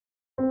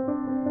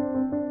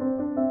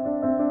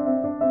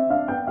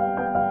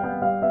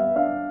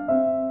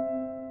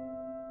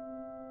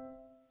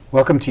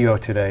Welcome to UO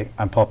Today.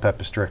 I'm Paul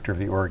Peppis, Director of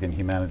the Oregon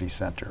Humanities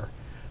Center.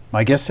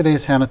 My guest today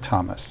is Hannah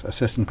Thomas,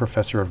 Assistant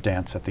Professor of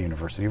Dance at the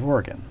University of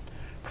Oregon.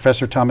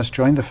 Professor Thomas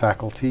joined the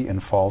faculty in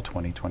fall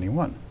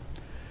 2021.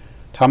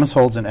 Thomas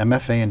holds an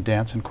MFA in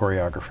Dance and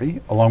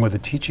Choreography, along with a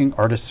Teaching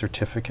Artist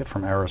Certificate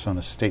from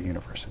Arizona State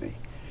University.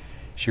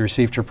 She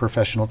received her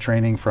professional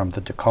training from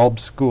the DeKalb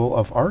School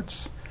of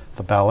Arts,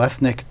 the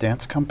Balethnic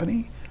Dance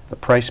Company, the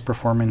Price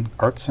Performing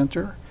Arts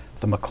Center,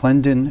 the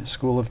McClendon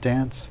School of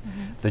Dance,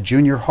 the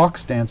Junior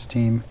Hawks Dance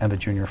Team, and the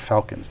Junior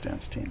Falcons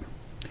Dance Team.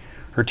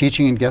 Her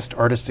teaching and guest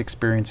artist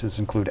experiences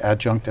include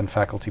adjunct and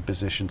faculty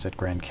positions at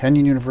Grand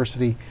Canyon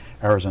University,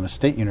 Arizona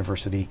State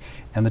University,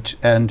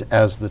 and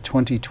as the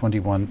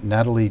 2021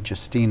 Natalie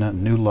Justina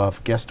New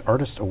Love Guest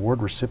Artist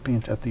Award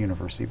recipient at the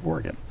University of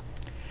Oregon.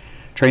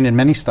 Trained in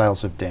many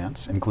styles of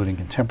dance, including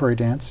contemporary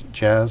dance,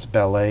 jazz,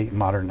 ballet,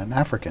 modern, and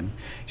African,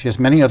 she has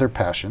many other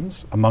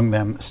passions, among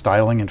them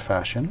styling and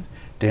fashion,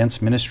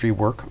 dance ministry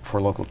work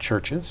for local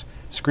churches,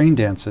 screen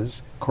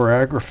dances,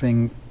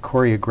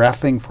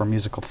 choreographing for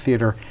musical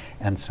theater,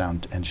 and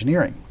sound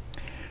engineering.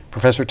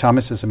 Professor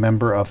Thomas is a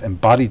member of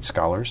Embodied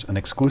Scholars, an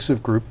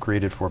exclusive group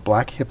created for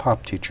Black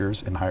hip-hop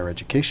teachers in higher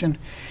education,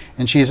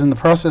 and she is in the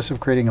process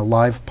of creating a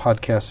live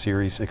podcast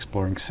series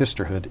exploring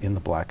sisterhood in the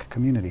Black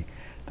community.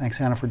 Thanks,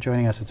 Hannah, for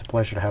joining us. It's a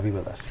pleasure to have you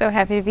with us. So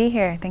happy to be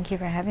here. Thank you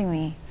for having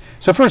me.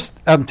 So first,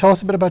 tell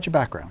us a bit about your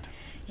background.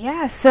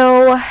 Yeah,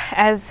 so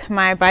as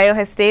my bio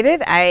has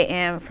stated, I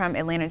am from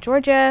Atlanta,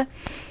 Georgia.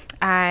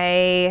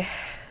 I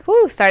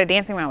started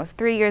dancing when I was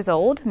 3 years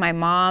old. My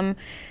mom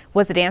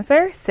was a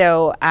dancer,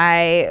 so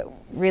I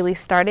really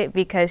started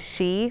because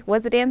she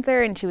was a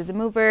dancer and she was a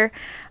mover.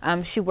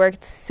 She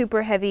worked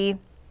super heavy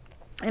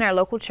in our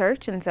local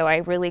church, and so I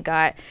really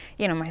got,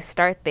 my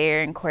start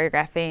there in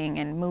choreographing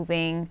and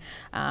moving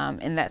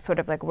in that sort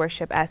of like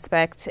worship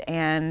aspect.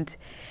 And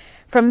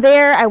from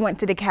there, I went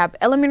to DeKalb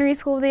Elementary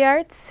School of the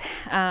Arts.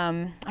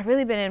 I've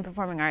really been in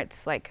performing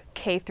arts like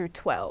K through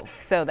 12,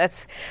 so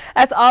that's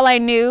all I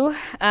knew.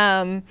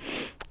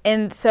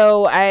 And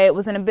so I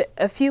was in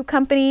a few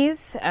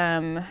companies,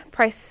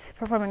 Price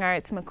Performing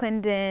Arts,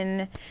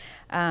 McClendon,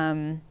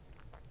 and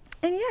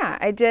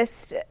yeah,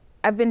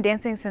 I've been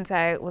dancing since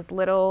I was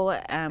little.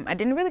 I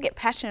didn't really get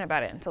passionate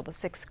about it until the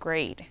 6th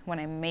grade when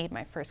I made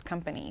my first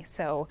company.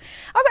 So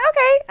I was like,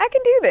 okay, I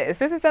can do this.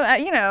 This is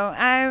something,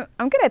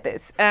 I'm good at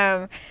this.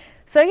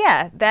 So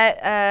yeah,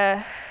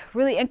 that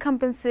really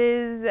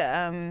encompasses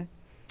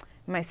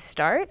my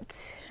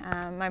start.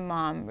 My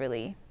mom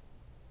really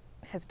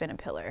has been a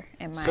pillar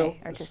in my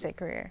artistic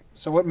career.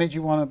 So what made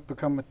you want to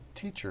become a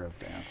teacher of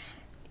dance?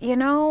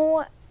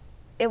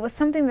 It was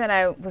something that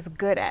I was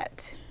good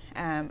at.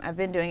 I've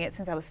been doing it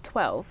since I was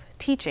 12,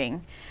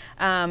 teaching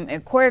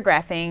and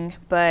choreographing,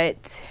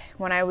 but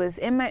when I was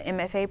in my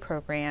MFA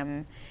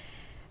program,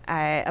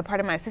 a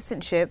part of my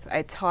assistantship,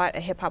 I taught a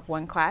Hip Hop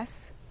 1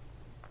 class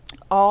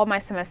all my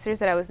semesters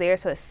that I was there,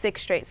 so it's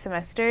 6 straight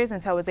semesters,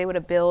 and so I was able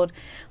to build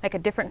like a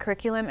different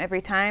curriculum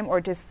every time, or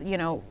just,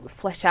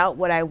 flesh out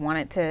what I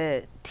wanted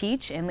to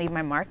teach and leave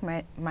my mark,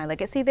 my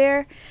legacy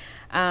there.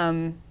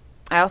 I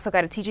also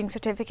got a teaching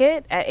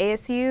certificate at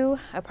ASU,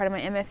 a part of my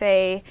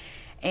MFA,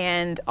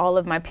 and all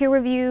of my peer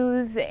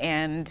reviews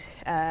and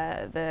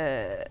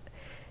the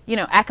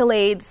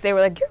accolades, they were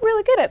like, you're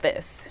really good at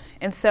this.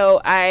 And so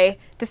I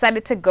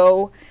decided to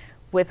go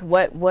with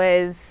what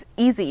was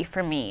easy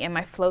for me in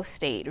my flow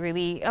state.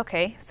 Really,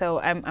 okay,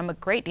 so I'm a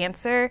great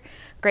dancer,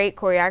 great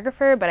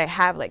choreographer, but I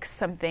have like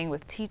something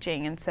with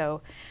teaching, and so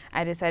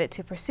I decided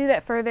to pursue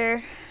that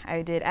further.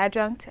 I did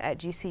adjunct at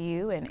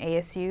GCU and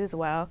ASU as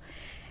well,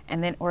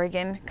 and then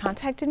Oregon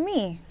contacted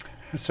me.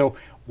 So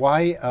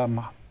why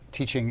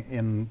teaching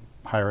in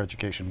higher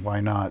education? Why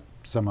not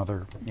some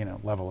other,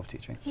 level of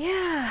teaching?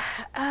 Yeah,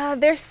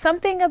 there's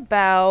something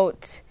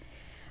about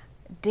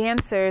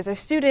dancers or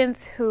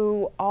students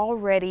who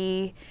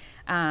already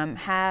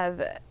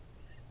have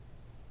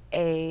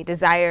a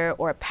desire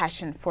or a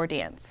passion for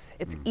dance.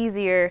 It's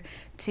easier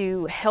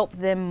to help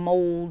them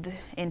mold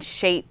and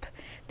shape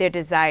their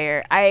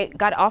desire. I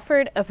got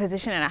offered a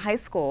position at a high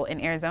school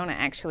in Arizona,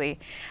 actually,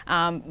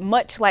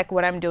 much like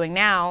what I'm doing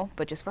now,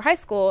 but just for high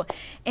school.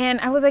 And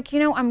I was like,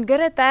 I'm good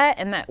at that,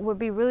 and that would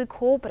be really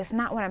cool, but it's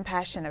not what I'm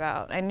passionate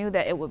about. I knew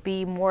that it would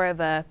be more of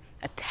a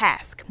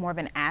task, more of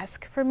an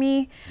ask for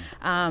me.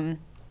 So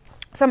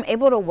I'm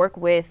able to work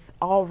with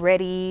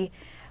already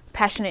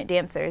passionate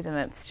dancers, and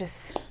that's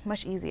just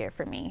much easier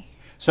for me.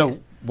 So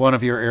one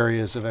of your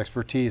areas of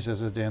expertise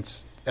as a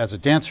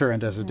dancer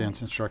and as a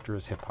dance instructor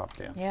is hip hop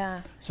dance.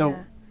 Yeah. So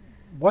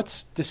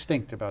what's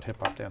distinct about hip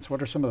hop dance?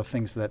 What are some of the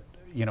things that,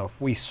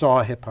 if we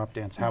saw hip hop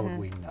dance, how would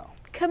we know?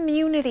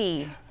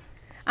 Community.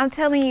 I'm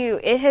telling you,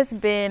 it has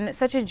been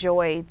such a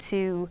joy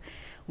to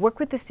work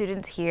with the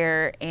students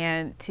here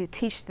and to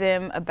teach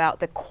them about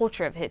the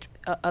culture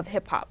of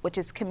hip hop, which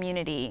is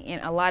community.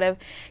 And a lot of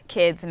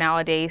kids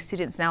nowadays,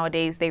 students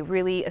nowadays, they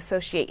really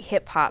associate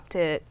hip hop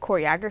to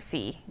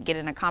choreography,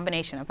 getting a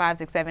combination of 5,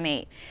 6, 7,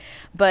 8.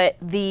 But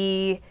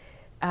the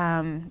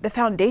the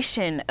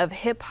foundation of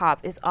hip hop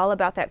is all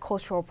about that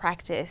cultural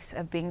practice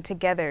of being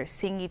together,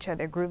 seeing each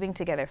other, grooving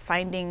together,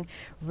 finding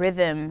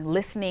rhythm,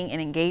 listening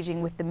and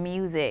engaging with the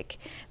music.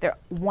 They're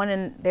one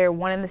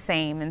and the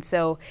same. And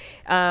so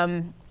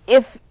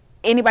if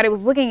anybody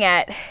was looking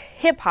at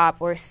hip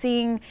hop or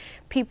seeing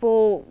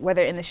people,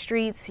 whether in the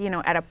streets,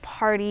 at a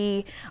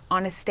party,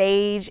 on a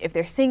stage, if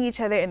they're seeing each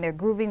other and they're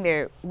grooving,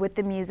 they're with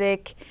the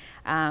music,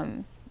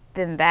 then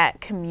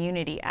that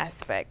community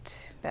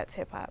aspect, that's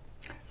hip hop.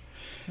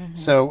 Mm-hmm.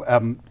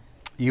 So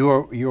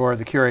you're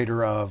the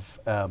curator of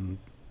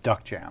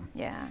Duck Jam.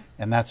 Yeah.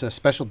 And that's a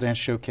special dance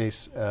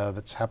showcase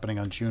that's happening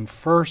on June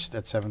 1st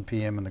at 7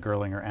 p.m. in the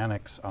Gerlinger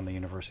Annex on the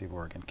University of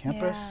Oregon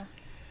campus. Yeah.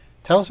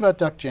 Tell us about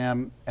Duck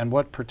Jam and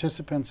what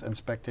participants and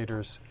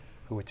spectators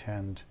who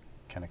attend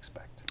can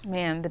expect.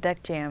 Man, the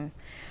Duck Jam,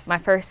 my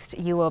first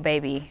UO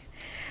baby.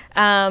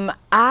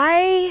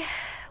 I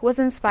was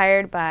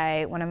inspired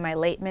by one of my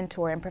late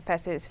mentor and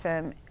professors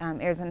from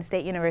Arizona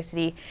State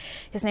University.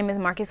 His name is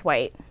Marcus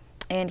White,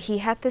 and he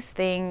had this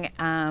thing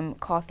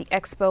called the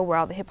Expo, where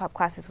all the hip hop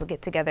classes would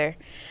get together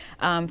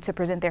to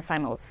present their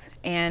finals.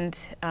 And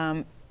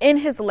in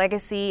his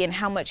legacy and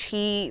how much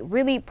he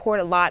really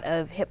poured a lot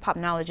of hip hop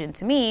knowledge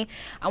into me,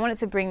 I wanted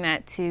to bring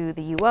that to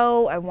the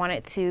UO. I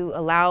wanted to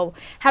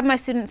have my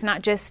students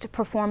not just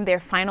perform their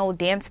final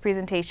dance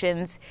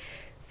presentations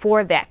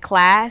for that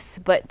class,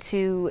 but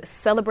to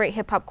celebrate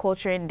hip hop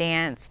culture and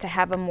dance, to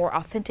have a more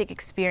authentic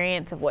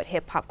experience of what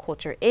hip hop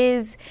culture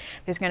is.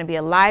 There's going to be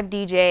a live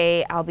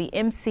DJ. I'll be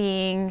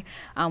emceeing.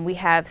 We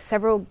have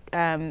several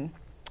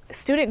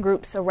student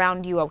groups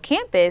around UO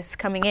campus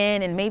coming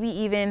in, and maybe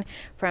even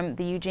from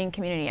the Eugene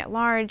community at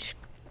large,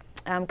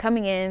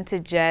 coming in to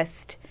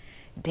just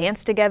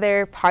dance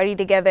together, party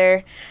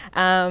together.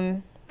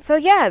 So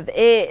yeah,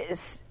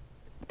 it's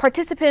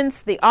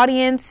participants, the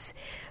audience,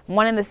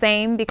 one and the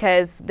same,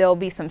 because there'll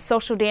be some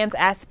social dance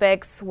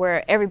aspects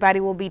where everybody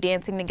will be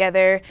dancing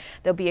together.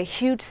 There'll be a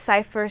huge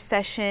cypher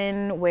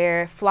session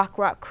where Flock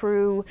Rock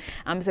crew,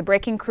 as a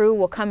breaking crew,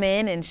 will come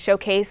in and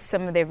showcase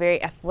some of their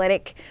very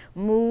athletic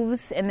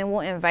moves, and then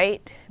we'll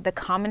invite the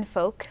common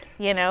folk,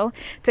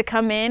 to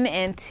come in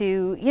and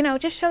to,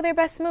 just show their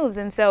best moves.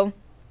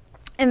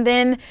 And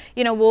then,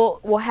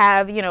 we'll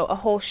have, a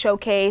whole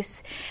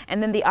showcase,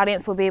 and then the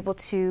audience will be able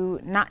to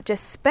not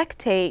just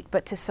spectate,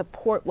 but to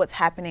support what's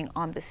happening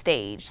on the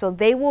stage. So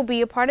they will be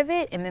a part of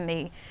it, and then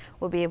they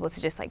will be able to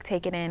just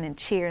take it in and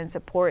cheer and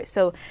support.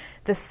 So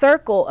the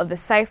circle of the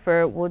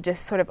cypher will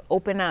just sort of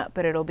open up,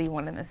 but it'll be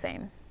one and the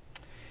same.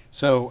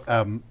 So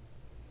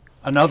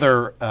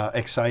another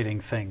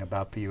exciting thing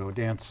about the UO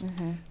Dance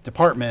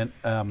department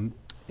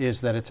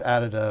is that it's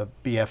added a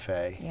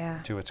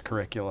BFA to its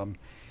curriculum.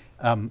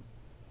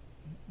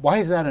 Why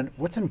is that?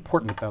 What's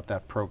important about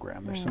that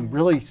program? There's some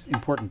really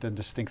important and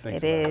distinct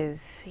things about it. It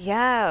is.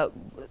 Yeah.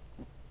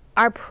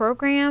 Our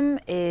program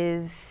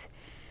is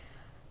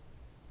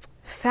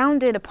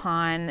founded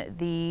upon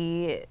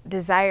the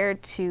desire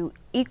to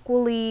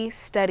equally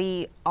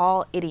study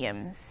all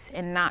idioms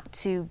and not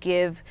to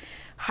give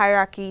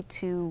hierarchy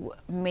to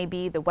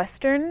maybe the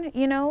Western,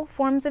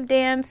 forms of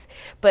dance,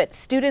 but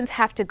students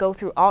have to go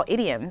through all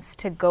idioms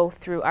to go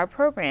through our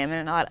program.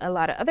 And a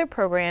lot of other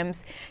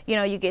programs,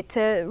 you get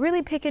to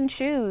really pick and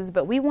choose,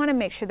 but we want to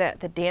make sure that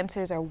the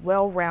dancers are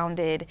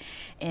well-rounded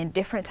in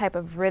different type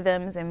of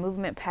rhythms and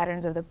movement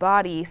patterns of the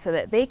body so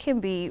that they can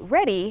be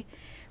ready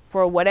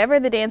for whatever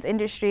the dance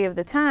industry of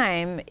the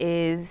time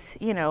is,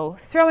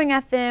 throwing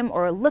at them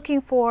or looking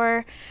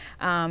for.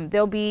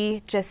 They'll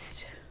be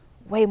just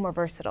way more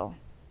versatile.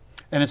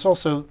 And it's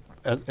also,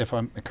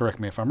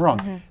 correct me if I'm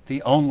wrong,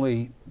 the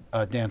only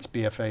dance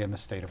BFA in the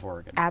state of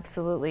Oregon.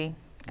 Absolutely.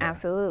 Yeah.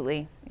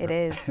 Absolutely. It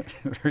is.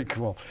 Very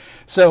cool.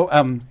 So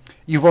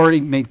you've already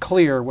made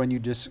clear when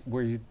you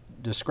were you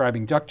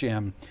describing Duck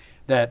Jam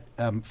that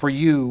for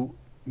you,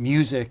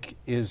 music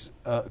is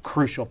a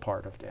crucial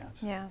part of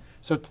dance. Yeah.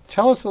 So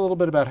tell us a little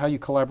bit about how you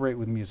collaborate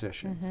with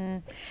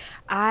musicians.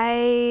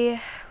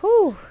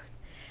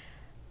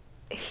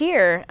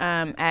 Here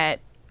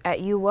at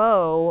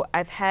UO,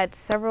 I've had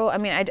several,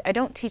 I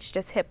don't teach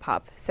just hip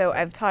hop. So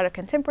I've taught a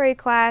contemporary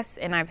class,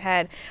 and I've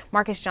had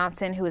Marcus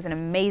Johnson, who is an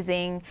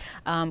amazing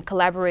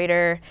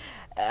collaborator,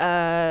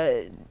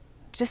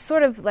 just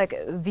sort of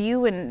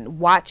view and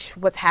watch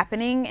what's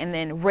happening and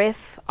then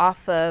riff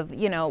off of,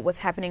 what's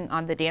happening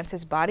on the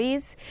dancers'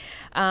 bodies.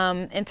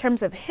 In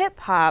terms of hip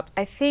hop,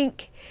 I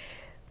think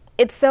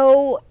it's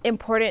so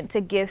important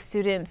to give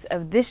students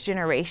of this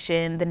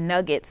generation the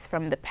nuggets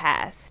from the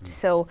past.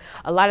 So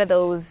a lot of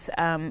those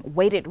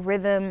weighted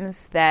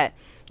rhythms that,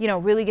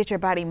 really get your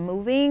body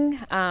moving,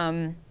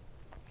 and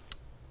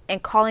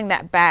calling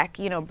that back,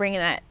 bringing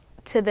that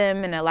to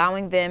them and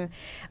allowing them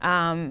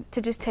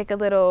to just take a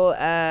little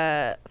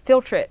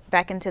field trip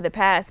back into the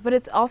past. But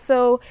it's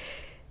also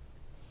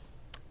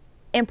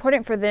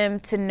important for them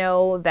to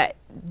know that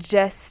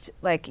just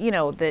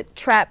the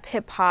trap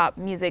hip hop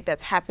music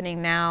that's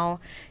happening now,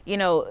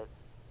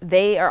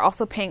 they are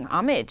also paying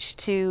homage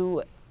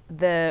to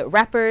the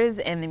rappers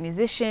and the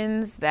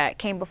musicians that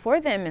came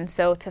before them. And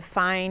so to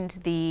find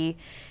the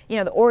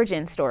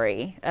origin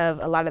story of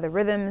a lot of the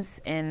rhythms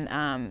and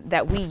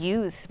that we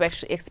use,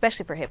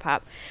 especially for hip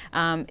hop,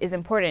 is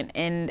important.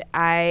 And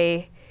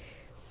I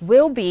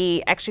will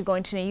be actually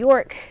going to New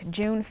York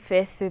June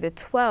 5th through the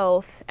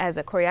 12th as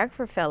a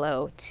choreographer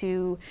fellow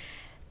to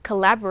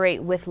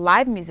collaborate with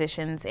live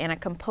musicians and a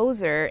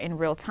composer in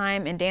real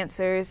time and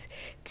dancers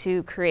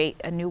to create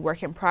a new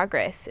work in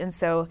progress. And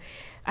so,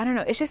 I don't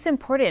know, it's just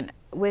important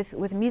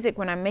with music.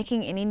 When I'm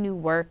making any new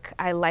work,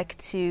 I like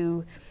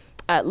to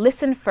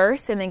listen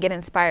first and then get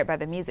inspired by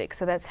the music.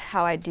 So that's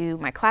how I do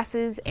my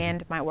classes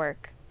and my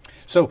work.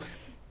 So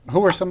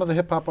who are some of the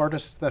hip hop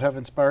artists that have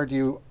inspired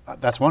you?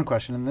 That's one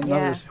question. And then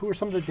another is, who are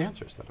some of the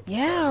dancers that have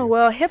inspired you?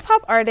 Well, hip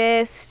hop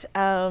artist,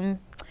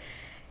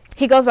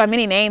 he goes by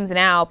many names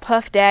now: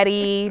 Puff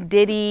Daddy,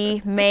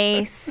 Diddy,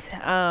 Mace.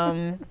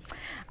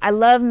 I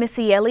love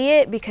Missy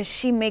Elliott because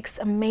she makes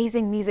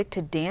amazing music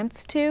to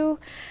dance to.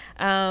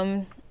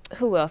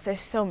 Who else?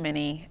 There's so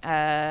many.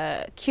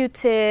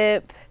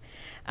 Q-Tip,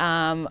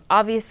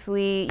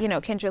 obviously,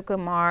 Kendrick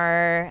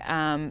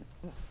Lamar.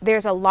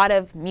 There's a lot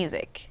of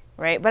music,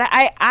 right? But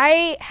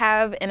I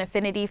have an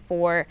affinity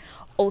for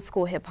old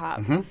school hip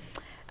hop.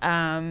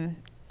 And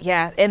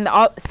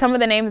some of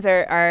the names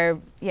are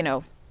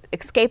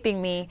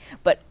escaping me,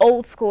 but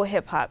old school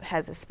hip hop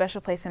has a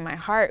special place in my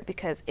heart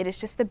because it is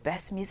just the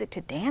best music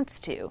to dance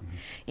to,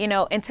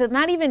 and to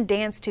not even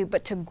dance to,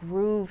 but to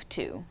groove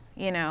to,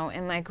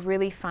 and like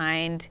really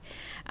find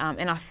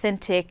an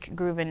authentic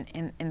groove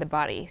in the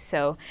body.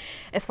 So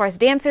as far as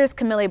dancers,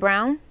 Camille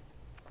Brown,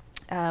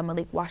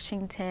 Malik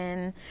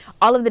Washington,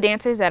 all of the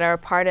dancers that are a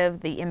part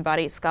of the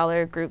Embodied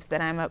Scholar groups that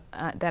I'm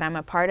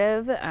a part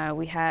of.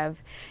 We have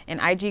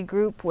an IG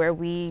group where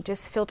we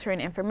just filter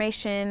in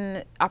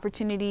information,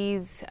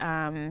 opportunities,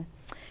 and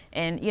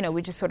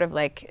we just sort of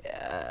like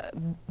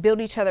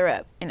build each other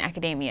up in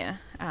academia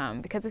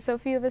because there's so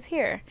few of us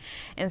here,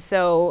 and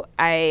so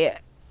I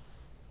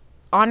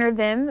honor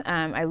them.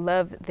 I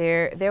love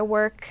their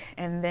work,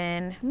 and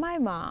then my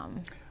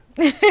mom.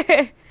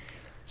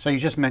 So you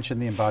just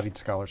mentioned the Embodied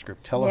Scholars Group.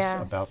 Tell us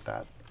about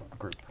that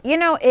group.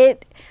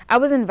 I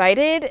was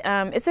invited.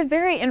 It's a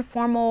very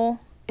informal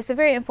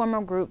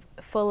group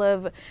full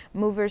of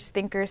movers,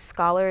 thinkers,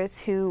 scholars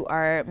who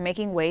are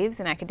making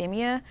waves in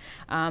academia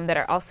that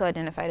are also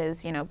identified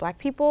as, Black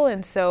people.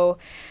 And so,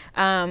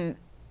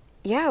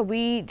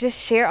 we just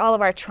share all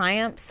of our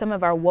triumphs, some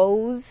of our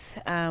woes.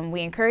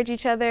 We encourage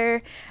each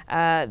other.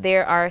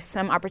 There are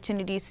some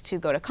opportunities to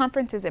go to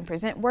conferences and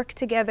present work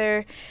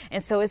together.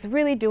 And so it's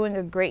really doing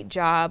a great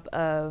job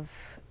of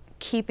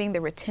keeping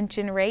the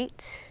retention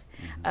rate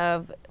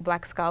of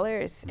Black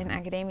scholars in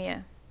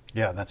academia.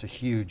 Yeah, that's a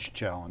huge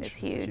challenge. It's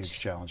huge. It's a huge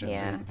challenge.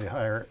 Yeah. And the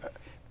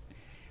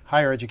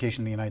higher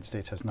education in the United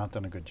States has not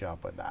done a good job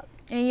with that.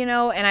 And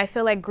and I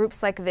feel like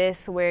groups like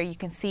this where you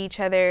can see each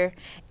other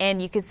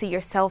and you can see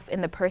yourself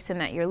in the person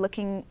that you're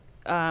looking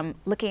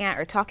at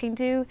or talking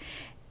to,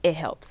 it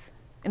helps.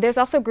 And there's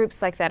also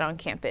groups like that on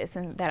campus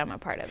and that I'm a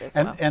part of as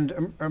well.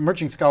 And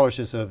Emerging Scholars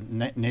is a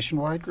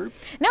nationwide group?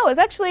 No, it's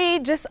actually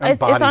just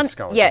Embodied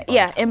Scholars.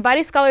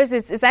 Embodied Scholars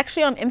is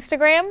actually on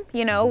Instagram.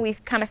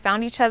 We've kind of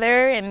found each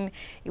other and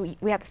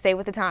we have to stay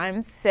with the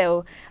times.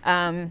 So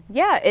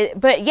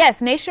but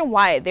yes,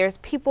 nationwide. There's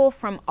people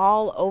from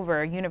all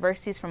over,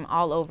 universities from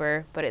all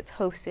over, but it's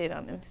hosted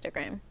on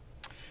Instagram.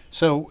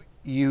 So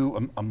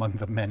you, among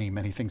the many,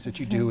 many things that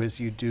you do, is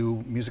you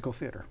do musical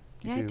theater.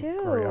 You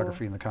do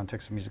choreography in the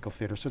context of musical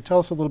theater. So tell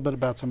us a little bit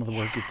about some of the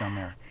work you've done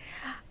there.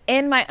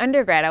 In my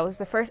undergrad, I was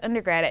the first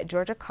undergrad at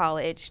Georgia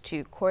College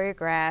to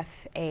choreograph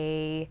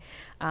a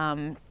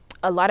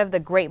lot of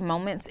the great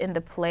moments in the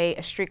play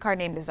A Streetcar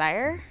Named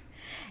Desire.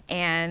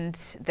 And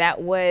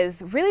that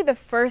was really the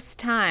first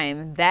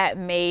time that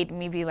made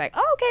me be like,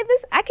 oh, okay,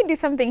 I can do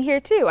something here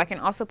too. I can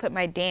also put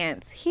my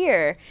dance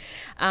here.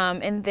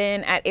 And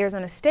then at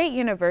Arizona State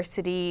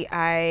University,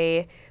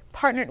 I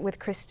partnered with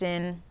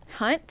Kristen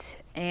Hunt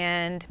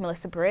and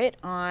Melissa Britt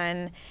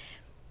on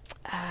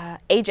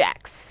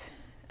Ajax.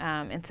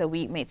 And so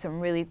we made some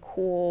really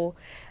cool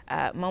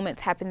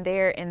moments happen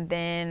there. And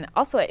then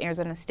also at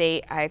Arizona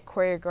State, I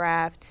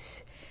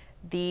choreographed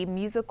the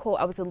musical.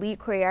 I was the lead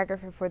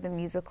choreographer for the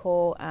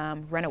musical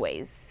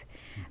Runaways.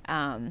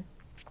 And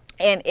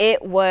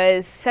it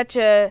was such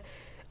a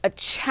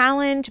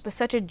challenge, but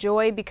such a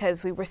joy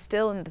because we were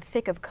still in the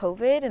thick of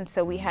COVID. And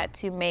so we had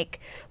to make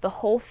the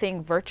whole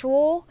thing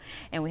virtual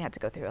and we had to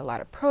go through a lot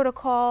of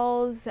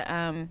protocols.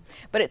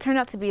 But it turned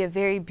out to be a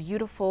very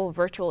beautiful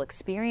virtual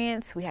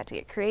experience. We had to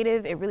get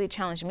creative. It really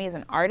challenged me as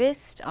an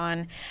artist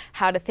on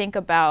how to think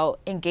about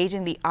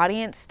engaging the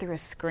audience through a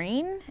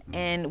screen.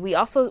 And we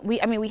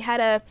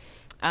had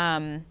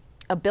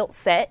a built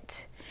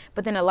set,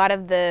 but then a lot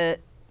of the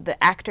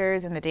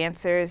actors and the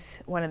dancers,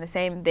 one and the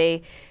same,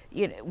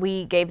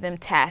 we gave them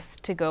tasks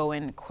to go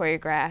and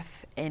choreograph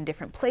in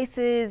different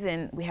places,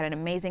 and we had an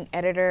amazing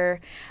editor.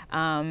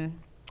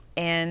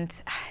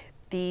 And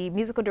the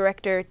musical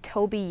director,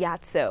 Toby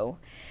Yatso,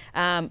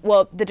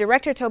 Well, the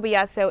director, Toby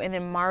Yatso, and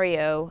then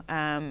Mario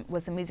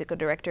was the musical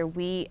director.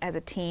 We, as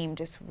a team,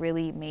 just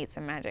really made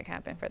some magic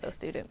happen for those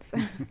students.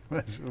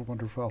 That's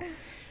wonderful.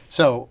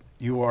 So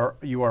you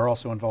are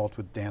also involved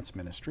with dance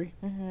ministry.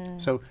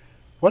 So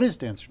what is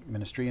dance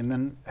ministry, and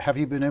then have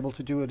you been able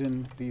to do it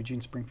in the Eugene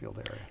Springfield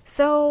area?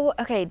 So,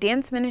 okay,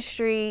 dance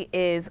ministry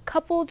is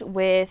coupled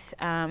with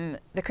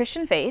the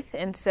Christian faith.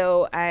 And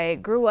so I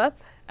grew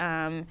up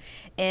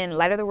in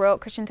Light of the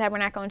World Christian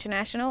Tabernacle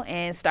International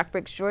in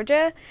Stockbridge,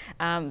 Georgia.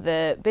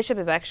 The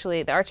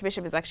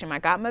Archbishop is actually my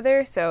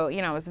godmother. So,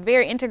 you know, I was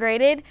very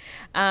integrated.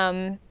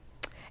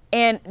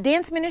 And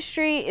dance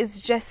ministry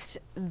is just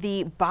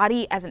the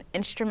body as an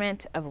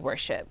instrument of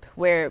worship,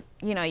 where,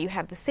 you know, you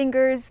have the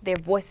singers, their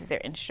voice is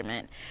their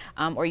instrument,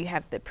 or you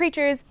have the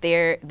preachers,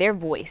 their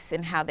voice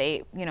and how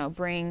they, you know,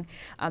 bring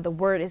the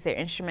word as their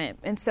instrument.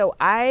 And so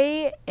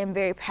I am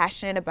very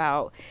passionate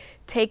about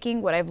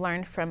taking what I've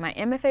learned from my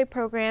MFA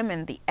program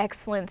and the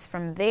excellence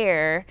from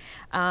there,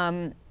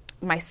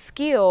 my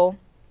skill,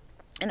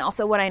 and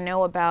also what I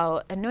know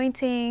about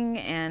anointing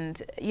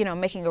and, you know,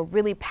 making a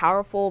really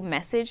powerful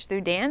message through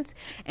dance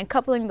and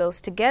coupling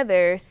those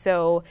together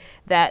so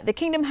that the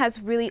kingdom has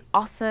really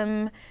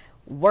awesome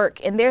work.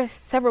 And there's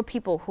several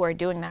people who are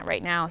doing that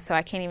right now. So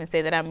I can't even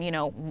say that I'm, you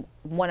know,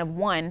 one of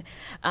one.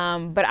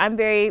 But I'm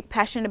very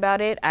passionate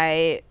about it.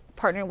 I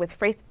partnered with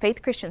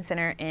Faith Christian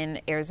Center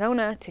in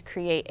Arizona to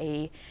create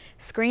a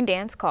screen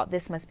dance called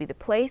This Must Be the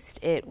Place.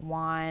 It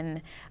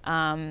won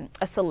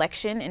a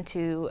selection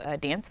into a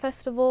dance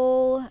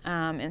festival.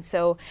 And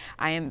so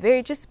I am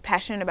very just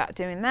passionate about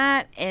doing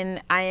that.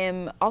 And I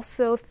am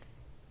also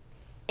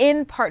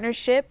in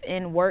partnership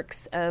in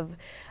works of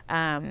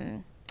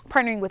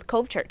partnering with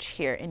Cove Church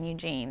here in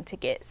Eugene to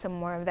get some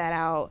more of that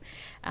out,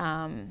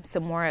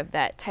 some more of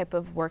that type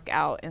of work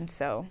out. And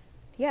so,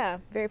 yeah,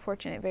 very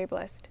fortunate, very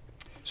blessed.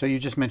 So you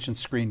just mentioned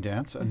screen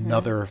dance,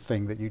 another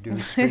thing that you do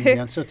is screen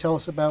dance. So tell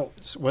us about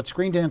what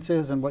screen dance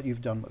is and what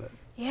you've done with it.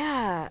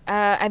 Yeah,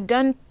 I've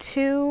done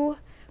 2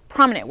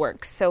 prominent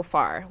works so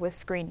far with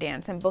screen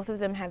dance, and both of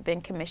them have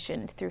been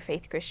commissioned through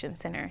Faith Christian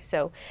Center.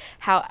 So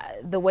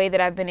the way that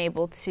I've been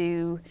able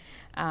to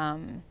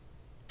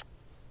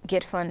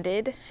get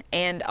funded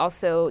and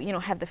also, you know,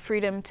 have the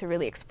freedom to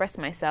really express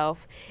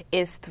myself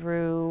is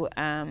through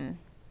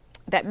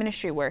that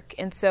ministry work.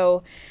 And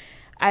so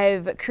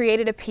I've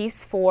created a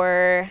piece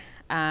for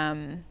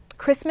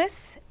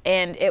Christmas,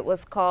 and it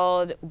was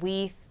called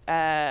We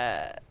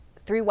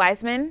 3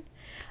 Wise Men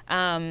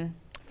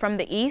from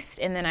the East.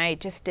 And then I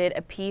just did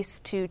a piece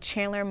to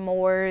Chandler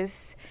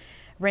Moore's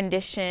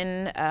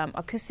rendition,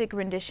 acoustic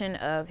rendition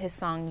of his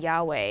song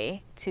Yahweh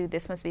to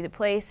This Must Be the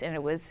Place. And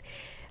it was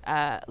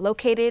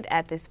located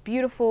at this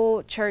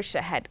beautiful church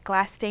that had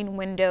glass stained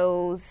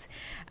windows.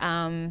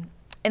 And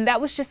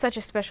that was just such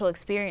a special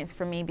experience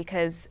for me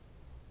because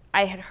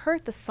I had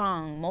heard the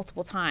song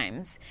multiple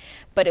times,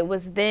 but it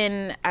was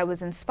then I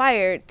was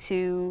inspired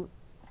to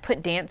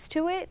put dance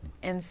to it.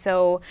 And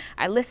so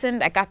I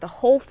listened, I got the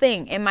whole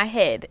thing in my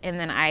head, and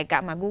then I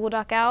got my Google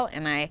Doc out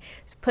and I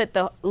put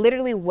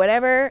literally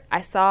whatever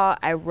I saw,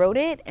 I wrote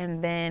it,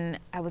 and then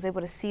I was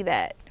able to see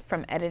that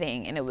from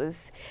editing. And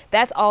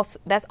that's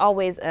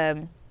always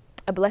a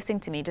blessing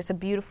to me, just a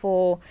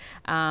beautiful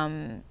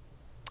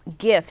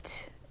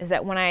gift. Is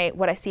that what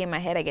I see in my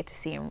head, I get to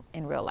see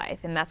in real life.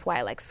 And that's why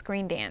I like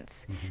screen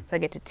dance. So I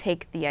get to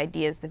take the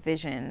ideas, the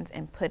visions,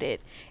 and put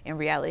it in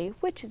reality,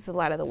 which is a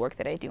lot of the work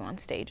that I do on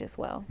stage as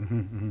well.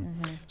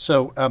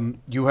 So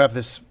you have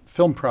this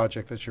film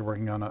project that you're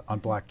working on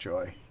Black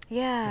Joy.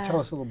 Yeah. Tell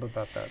us a little bit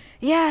about that.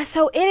 Yeah,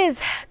 so it is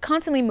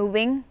constantly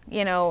moving.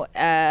 You know,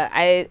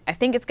 I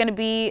think it's going to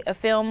be a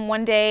film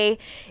one day.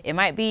 It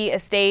might be a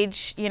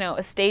stage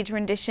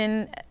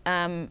rendition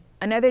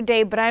another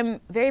day. But I'm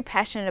very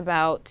passionate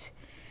about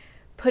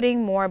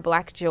putting more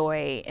Black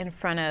joy in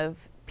front of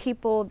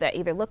people that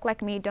either look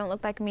like me, don't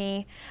look like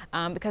me,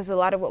 because a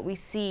lot of what we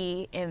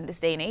see in this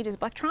day and age is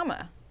Black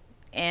trauma.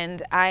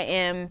 And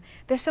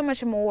there's so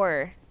much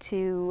more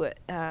to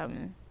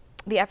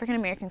the African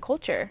American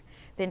culture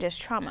than just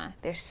trauma.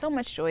 There's so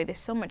much joy, there's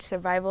so much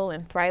survival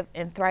and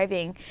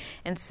thriving.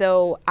 And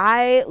so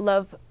I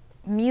love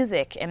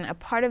music, and a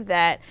part of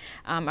that,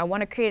 I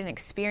want to create an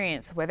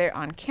experience, whether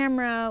on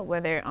camera,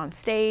 whether on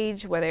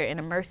stage, whether an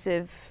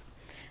immersive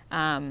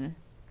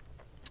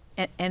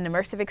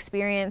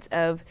experience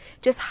of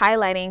just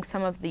highlighting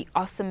some of the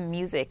awesome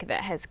music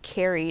that has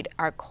carried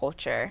our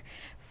culture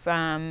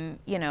from,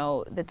 you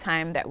know, the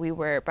time that we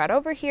were brought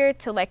over here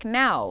to like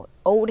now,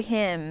 old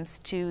hymns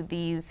to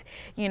these,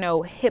 you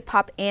know, hip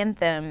hop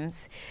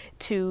anthems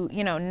to,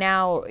 you know,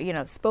 now, you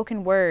know,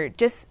 spoken word,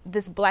 just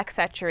this Black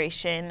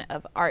saturation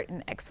of art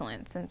and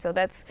excellence. And so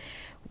that's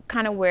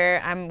kind of where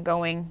I'm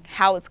going,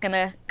 how it's going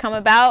to come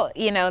about.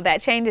 You know,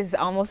 that changes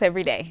almost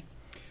every day.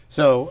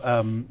 So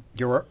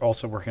you're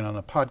also working on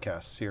a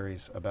podcast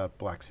series about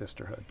Black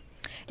sisterhood.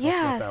 Tell us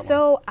about that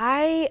so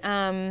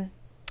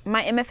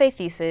my MFA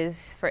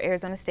thesis for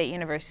Arizona State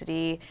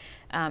University,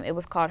 it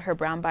was called Her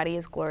Brown Body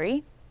is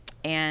Glory.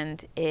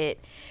 And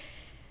it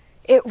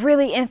it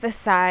really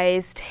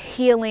emphasized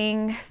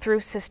healing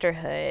through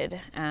sisterhood,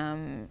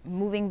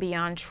 moving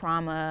beyond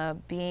trauma,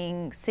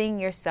 seeing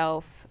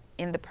yourself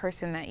in the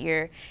person that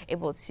you're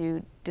able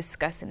to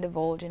discuss and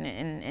divulge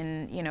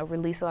and you know,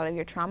 release a lot of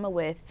your trauma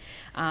with.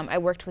 I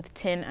worked with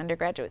 10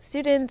 undergraduate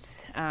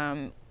students.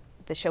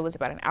 The show was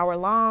about an hour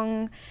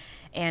long,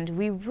 and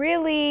we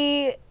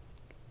really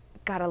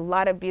got a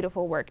lot of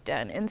beautiful work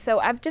done. And so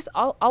I've just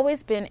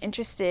always been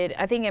interested.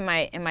 I think in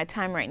my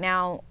time right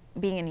now,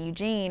 being in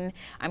Eugene,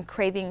 I'm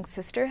craving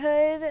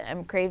sisterhood.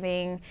 I'm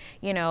craving,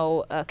 you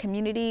know, a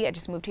community. I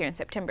just moved here in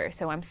September,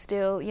 so I'm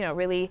still, you know,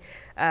 really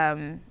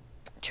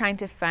trying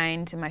to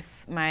find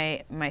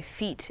my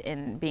feet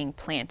in being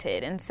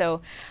planted. And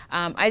so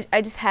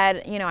I just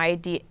had, you know,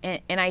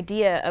 an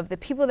idea of the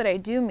people that I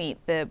do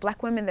meet, the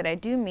Black women that I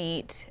do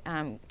meet,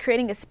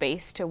 creating a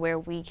space to where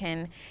we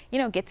can, you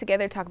know, get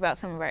together, talk about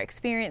some of our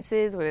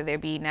experiences, whether they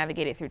be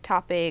navigated through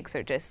topics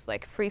or just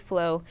like free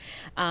flow,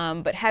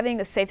 but having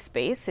a safe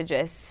space to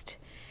just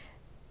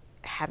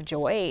have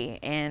joy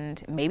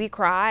and maybe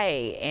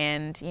cry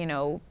and, you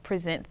know,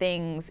 present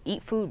things,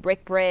 eat food,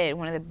 break bread.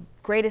 One of the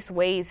greatest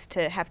ways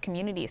to have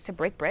community is to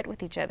break bread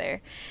with each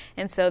other.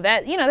 And so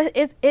that, you know,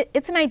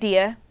 it's an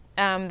idea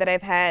that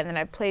I've had and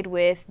that I've played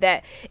with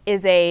that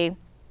is a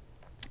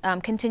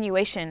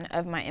continuation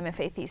of my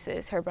MFA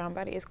thesis, Her Brown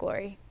Body is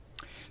Glory.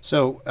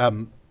 So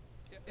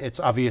it's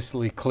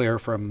obviously clear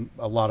from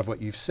a lot of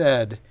what you've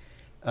said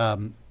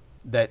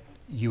that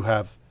you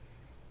have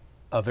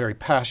a very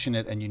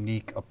passionate and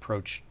unique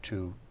approach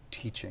to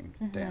teaching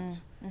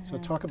dance. So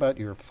talk about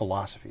your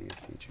philosophy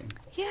of teaching.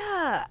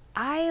 Yeah,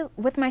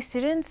 with my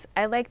students,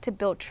 I like to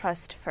build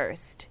trust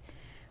first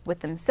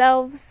with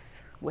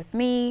themselves, with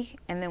me,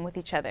 and then with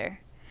each other.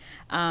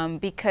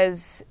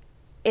 Because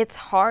it's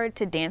hard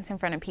to dance in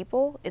front of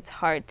people. It's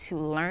hard to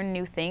learn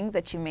new things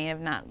that you may have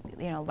not,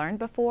 you know, learned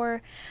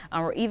before.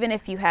 Or even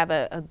if you have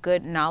a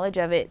good knowledge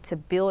of it, to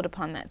build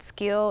upon that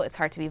skill, it's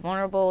hard to be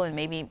vulnerable and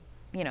maybe,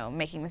 you know,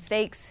 making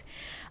mistakes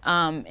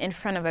in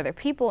front of other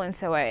people. And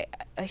so a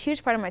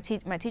huge part of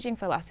my teaching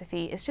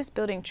philosophy is just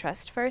building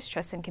trust first,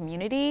 trust in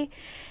community,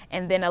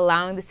 and then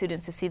allowing the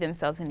students to see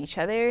themselves in each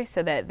other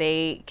so that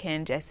they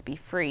can just be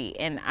free.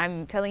 And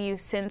I'm telling you,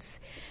 since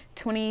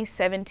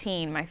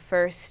 2017, my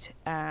first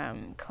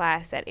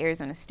class at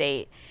Arizona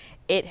State,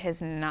 it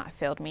has not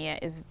failed me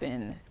yet. It's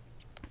been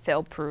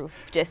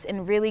fail-proof, just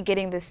in really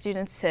getting the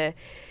students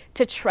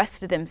to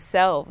trust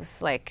themselves,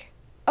 like,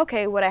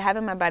 okay, what I have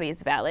in my body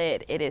is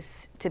valid. It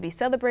is to be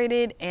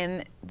celebrated,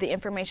 and the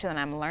information that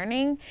I'm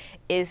learning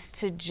is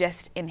to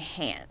just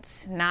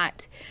enhance,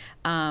 not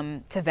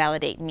to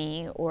validate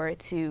me or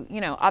to,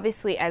 you know,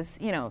 obviously as,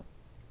 you know,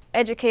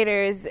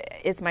 educators,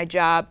 it's my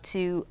job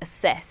to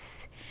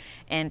assess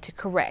and to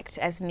correct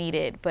as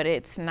needed, but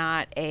it's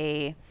not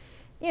a,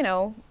 you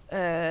know,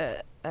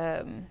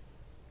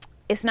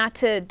 it's not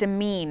to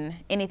demean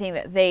anything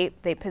that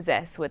they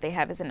possess. What they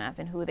have is enough,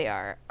 and who they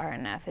are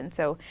enough. And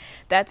so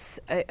that's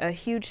a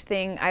huge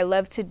thing. I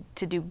love to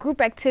do group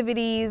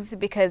activities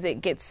because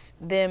it gets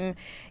them,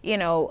 you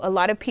know, a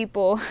lot of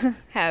people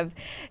have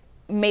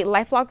made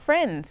lifelong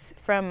friends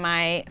from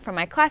my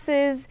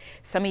classes.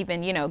 Some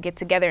even, you know, get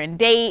together and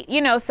date,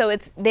 you know, so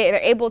they're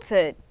able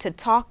to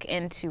talk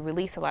and to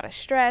release a lot of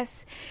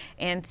stress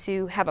and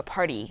to have a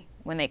party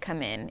when they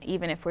come in,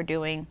 even if we're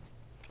doing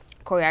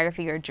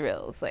choreography or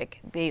drills.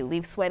 Like, they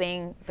leave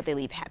sweating, but they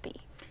leave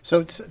happy.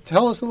 So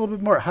tell us a little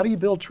bit more. How do you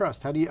build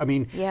trust? How do you, I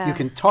mean, you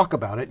can talk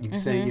about it, you can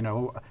say, you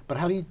know, but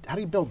how do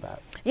you build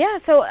that? Yeah,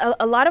 so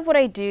a lot of what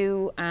I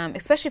do,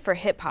 especially for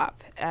hip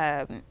hop,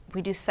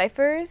 we do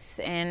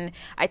ciphers, and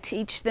I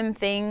teach them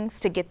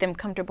things to get them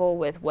comfortable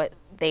with what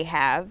they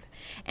have.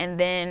 And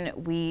then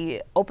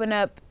we open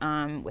up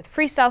with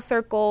freestyle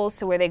circles,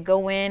 so where they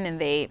go in and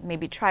they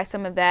maybe try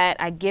some of that.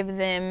 I give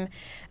them,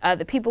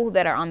 the people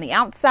that are on the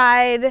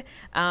outside,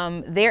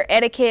 their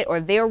etiquette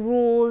or their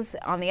rules.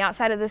 On the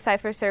outside of the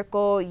cipher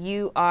circle,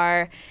 you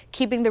are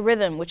keeping the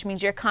rhythm, which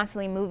means you're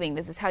constantly moving.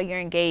 This is how you're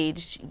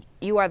engaged.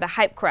 You are the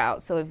hype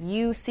crowd. So if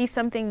you see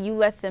something, you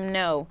let them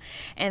know.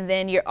 And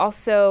then you're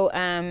also,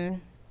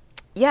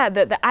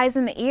 the eyes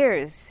and the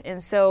ears.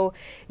 And so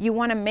you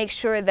want to make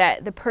sure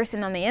that the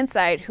person on the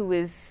inside who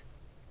is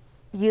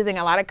using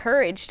a lot of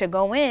courage to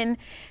go in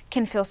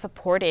can feel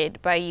supported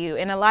by you.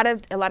 And a lot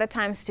of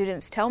times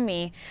students tell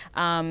me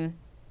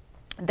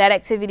that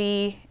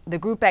activity, the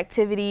group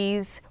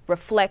activities,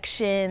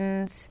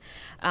 reflections,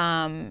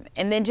 and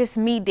then just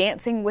me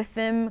dancing with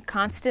them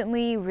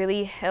constantly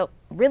really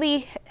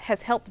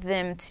has helped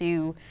them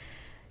to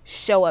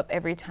show up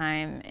every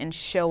time, and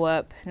show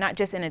up not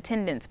just in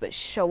attendance, but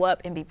show up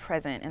and be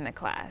present in the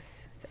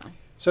class.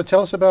 So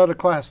tell us about a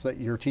class that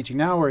you're teaching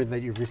now or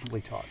that you've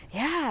recently taught.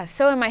 Yeah,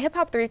 so in my Hip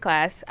Hop 3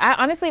 class,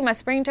 honestly, my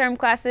spring term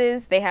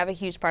classes, they have a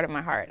huge part of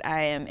my heart.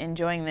 I am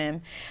enjoying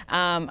them.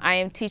 I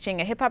am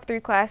teaching a Hip Hop 3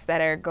 class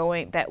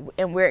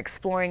and we're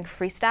exploring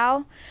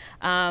freestyle,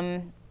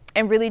 and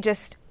really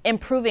just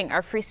improving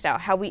our freestyle,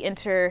 how we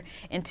enter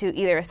into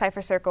either a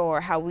cypher circle or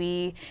how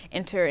we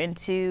enter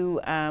into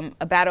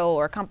a battle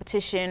or a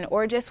competition,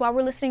 or just while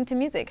we're listening to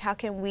music. How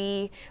can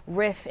we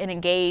riff and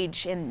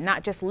engage and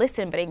not just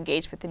listen but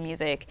engage with the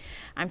music?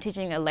 I'm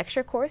teaching a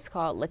lecture course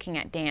called Looking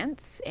at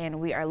Dance, and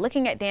we are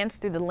looking at dance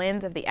through the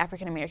lens of the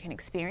African American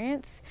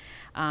experience,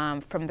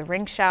 from the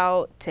ring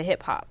shout to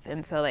hip hop.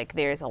 And so like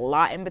there's a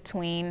lot in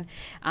between,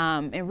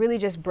 and really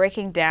just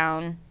breaking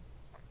down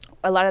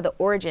a lot of the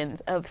origins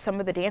of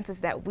some of the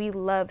dances that we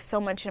love so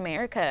much in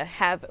America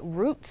have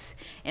roots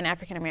in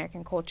African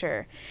American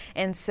culture.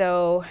 And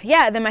so,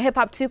 yeah, then my Hip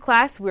Hop 2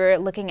 class, we're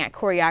looking at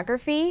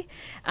choreography.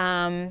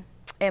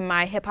 In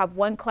my Hip Hop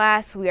 1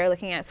 class, we are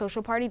looking at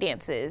social party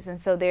dances.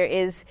 And so there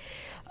is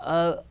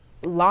a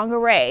long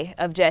array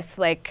of just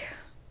like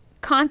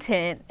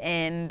content,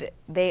 and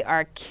they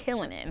are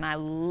killing it, and I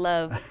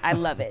love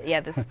it. Yeah,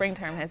 the spring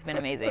term has been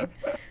amazing.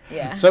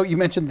 Yeah. So you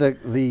mentioned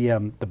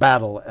the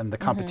battle and the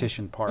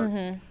competition part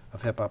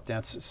of hip hop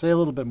dance. Say a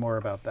little bit more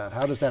about that.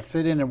 How does that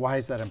fit in, and why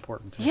is that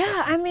important to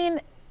Yeah, I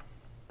mean,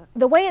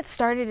 the way it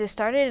started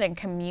in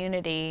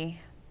community,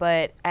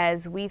 but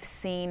as we've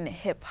seen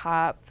hip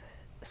hop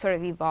sort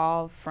of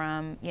evolve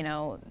from, you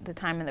know, the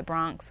time in the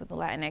Bronx with the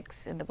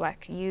Latinx and the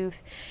Black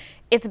youth,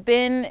 it's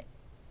been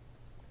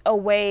a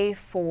way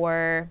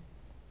for,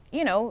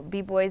 you know,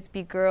 b-boys,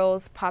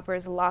 b-girls,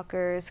 poppers,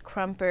 lockers,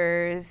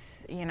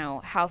 crumpers, you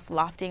know, house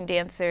lofting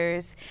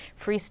dancers,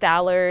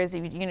 freestylers,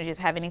 if you know, just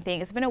have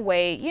anything. It's been a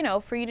way, you know,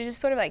 for you to just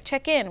sort of like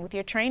check in with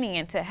your training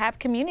and to have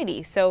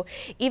community. So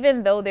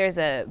even though there's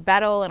a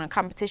battle and a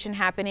competition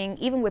happening,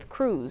 even with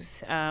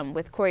crews,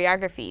 with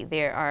choreography,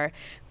 there are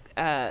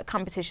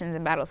competitions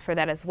and battles for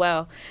that as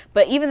well.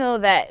 But even though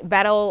that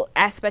battle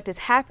aspect is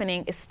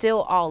happening, it's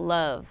still all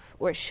love,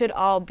 or it should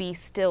all be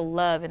still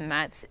love, and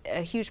that's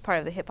a huge part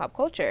of the hip hop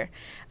culture.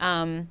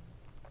 And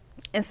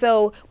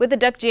so with the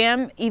Duck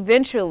Jam,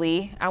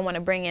 eventually I want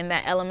to bring in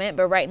that element,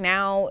 but right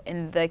now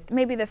in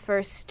maybe the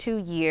first 2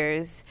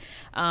 years,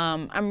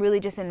 I'm really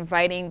just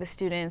inviting the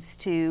students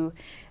to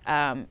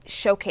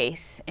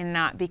showcase and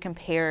not be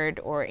compared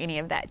or any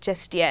of that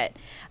just yet.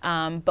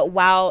 But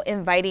while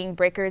inviting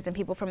breakers and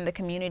people from the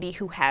community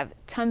who have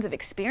tons of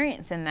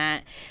experience in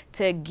that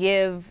to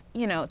give,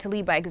 you know, to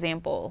lead by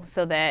example,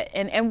 so that,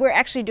 and we're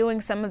actually doing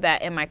some of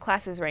that in my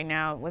classes right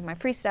now. With my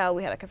freestyle,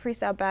 we had like a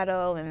freestyle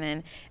battle, and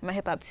then in my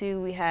Hip Hop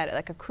 2, we had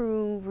like a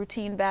crew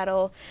routine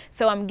battle.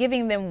 So I'm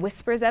giving them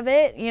whispers of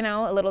it, you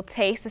know, a little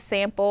taste, a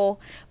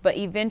sample, but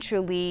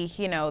eventually,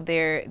 you know,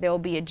 there'll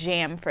be a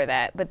jam for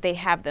that, but they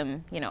have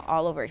them, you know,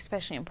 all over,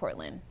 especially in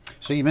Portland.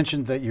 So you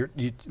mentioned that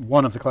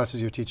one of the classes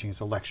you're teaching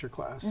is a lecture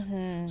class.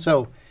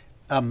 So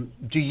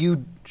do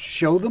you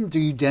show them? Do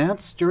you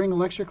dance during a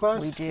lecture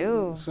class? We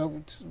do.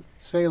 So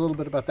say a little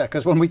bit about that,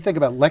 because when we think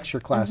about lecture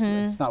class,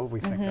 it's not what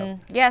we think of.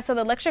 Yeah, so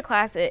the lecture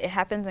class, it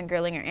happens in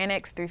Gerlinger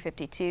Annex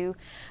 352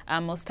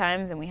 most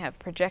times, and we have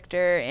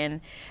projector,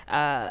 and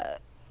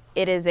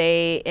it is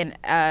an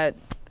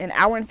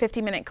hour and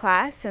 50-minute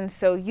class. And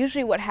so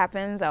usually what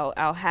happens,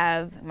 I'll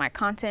have my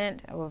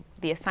content,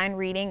 the assigned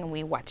reading, and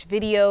we watch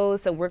videos.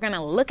 So we're going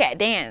to look at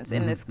dance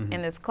in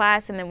this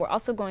class, and then we're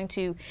also going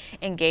to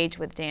engage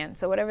with dance.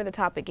 So whatever the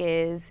topic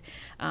is,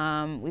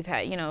 we've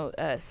had, you know,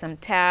 some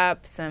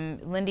tap, some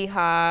Lindy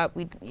Hop.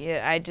 We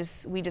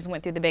just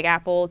went through the Big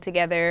Apple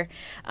together,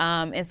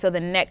 and so the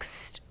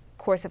next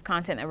course of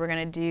content that we're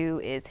going to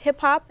do is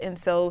hip hop, and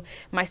so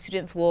my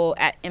students will,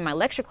 in my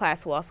lecture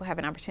class, will also have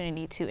an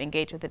opportunity to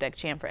engage with the Duck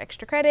Jam for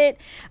extra credit,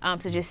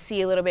 to just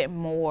see a little bit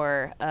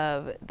more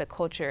of the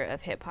culture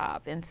of hip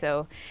hop. And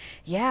so,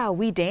 yeah,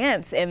 we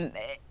dance, and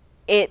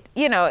it,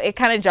 you know, it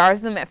kind of jars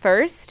them at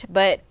first,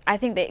 but I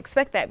think they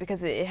expect that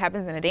because it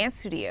happens in a dance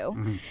studio.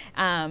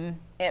 And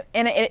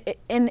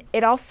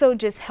it also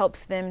just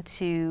helps them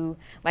to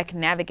like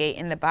navigate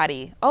in the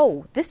body.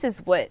 Oh, this is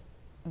what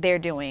they're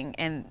doing,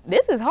 and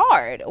this is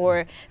hard,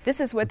 or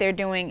this is what they're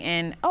doing,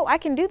 and oh, I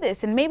can do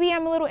this, and maybe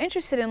I'm a little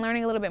interested in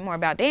learning a little bit more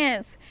about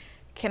dance.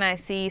 Can I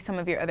see some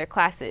of your other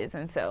classes?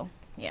 And so,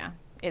 yeah,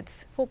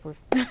 it's foolproof.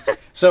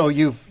 So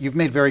you've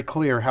made very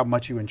clear how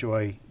much you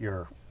enjoy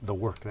the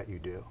work that you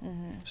do.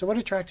 So what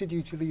attracted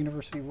you to the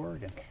University of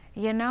Oregon?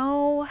 You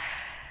know,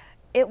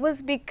 it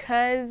was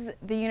because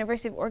the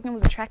University of Oregon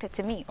was attracted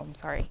to me. Oh, I'm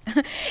sorry.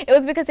 It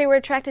was because they were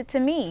attracted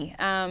to me.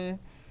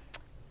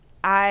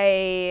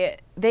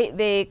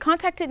 They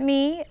contacted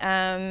me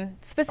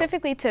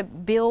specifically to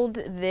build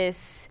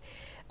this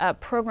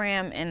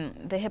program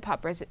in the hip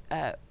hop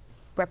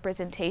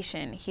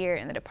representation here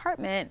in the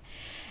department,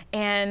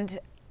 and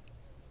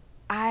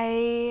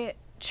I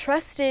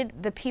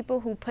trusted the people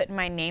who put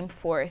my name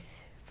forth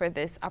for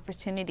this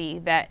opportunity,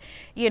 that,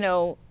 you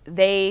know,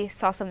 they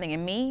saw something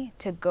in me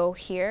to go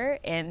here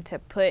and to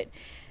put,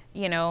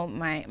 you know,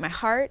 my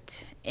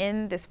heart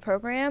in this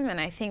program.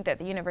 And I think that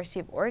the University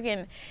of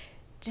Oregon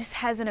just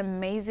has an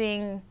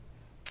amazing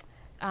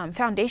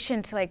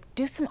foundation to like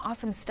do some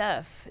awesome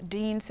stuff.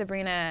 Dean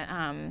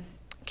Sabrina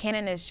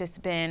Cannon has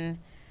just been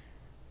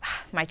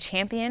my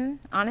champion,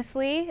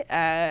 honestly.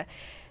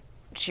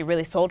 she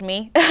really sold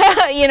me,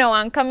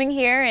 on coming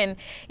here and,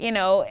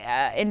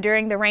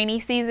 enduring the rainy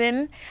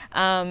season.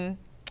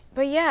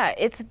 But yeah,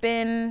 it's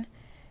been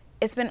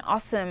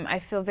awesome. I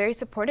feel very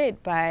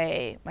supported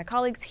by my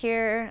colleagues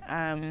here.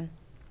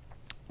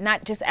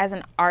 Not just as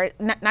an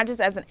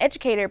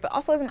educator, but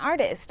also as an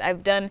artist.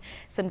 I've done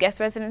some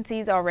guest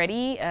residencies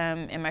already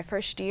in my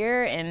first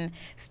year, and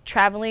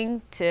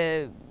traveling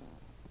to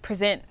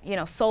present,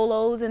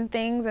 solos and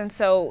things. And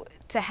so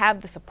to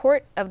have the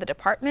support of the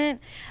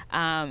department,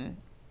 and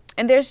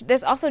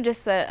there's also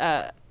just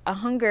a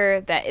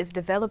hunger that is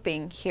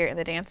developing here in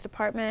the dance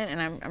department,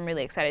 and I'm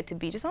really excited to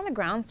be just on the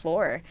ground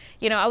floor.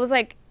 I was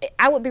like,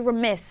 I would be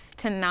remiss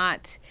to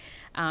not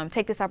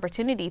take this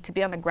opportunity to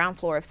be on the ground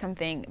floor of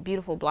something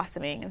beautiful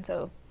blossoming. And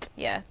so,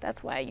 yeah,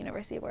 that's why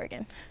University of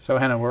Oregon. So,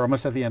 Hannah, we're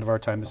almost at the end of our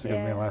time. This is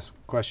going to be my last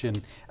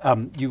question.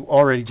 You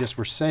already just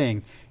were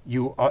saying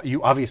you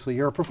obviously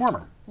you're a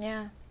performer.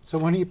 Yeah. So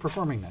when are you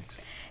performing next?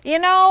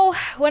 When am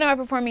I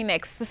performing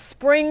next? The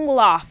Spring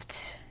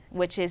Loft,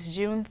 which is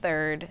June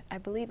 3rd, I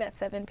believe at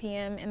 7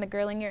 p.m. in the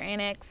Girlinger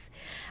Annex.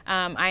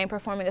 I am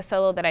performing a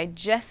solo that I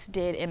just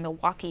did in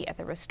Milwaukee at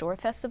the Restore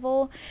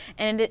Festival,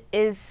 and it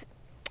is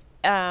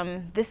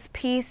this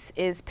piece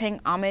is paying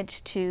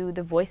homage to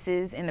the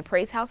voices in the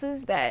praise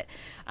houses that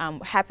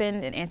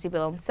happened in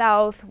antebellum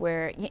South,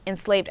 where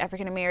enslaved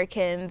African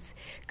Americans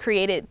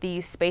created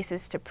these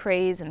spaces to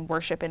praise and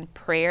worship and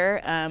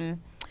prayer,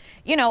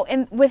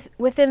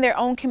 within their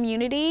own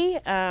community,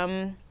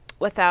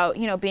 without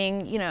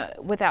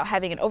without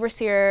having an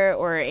overseer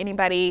or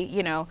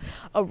anybody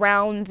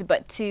around,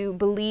 but to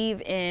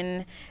believe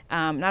in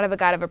not of a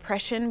God of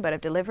oppression, but of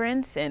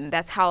deliverance. And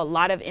that's how a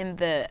lot of in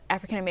the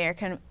African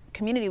American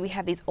community, we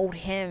have these old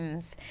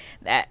hymns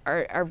that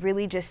are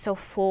really just so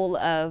full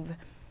of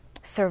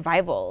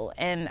survival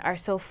and are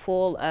so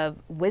full of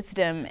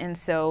wisdom. And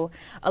so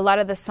a lot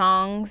of the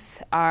songs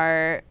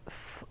are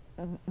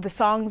the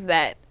songs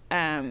that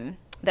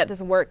that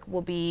this work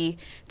will be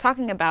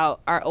talking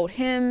about our old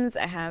hymns.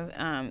 I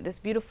have this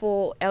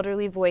beautiful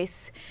elderly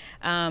voice,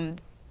 an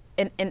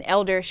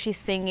elder, she's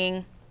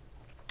singing.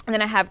 And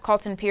then I have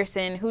Carlton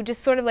Pearson, who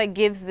just sort of like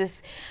gives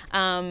this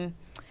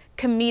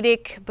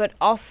comedic but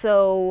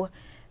also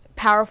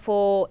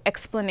powerful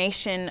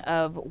explanation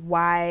of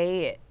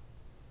why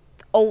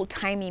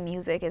old-timey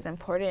music is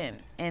important.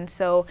 And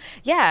so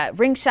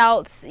ring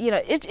shouts,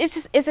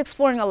 it's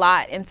exploring a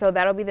lot. And so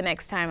that'll be the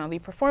next time I'll be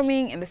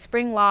performing in the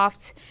Spring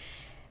Loft,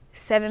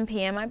 7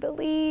 p.m. I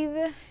believe,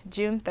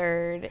 June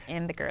 3rd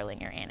in the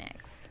Girlinger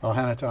Annex. Well,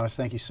 Hannah Thomas,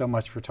 thank you so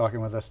much for talking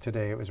with us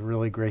today. It was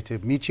really great to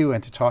meet you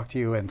and to talk to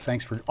you, and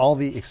thanks for all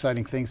the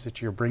exciting things that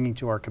you're bringing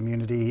to our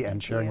community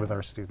and sharing with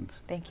our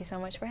students. Thank you so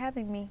much for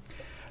having me.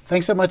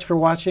 Thanks so much for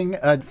watching,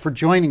 for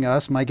joining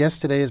us. My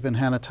guest today has been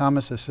Hannah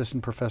Thomas,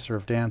 Assistant Professor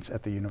of Dance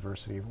at the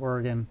University of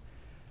Oregon.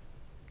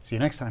 See you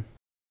next time.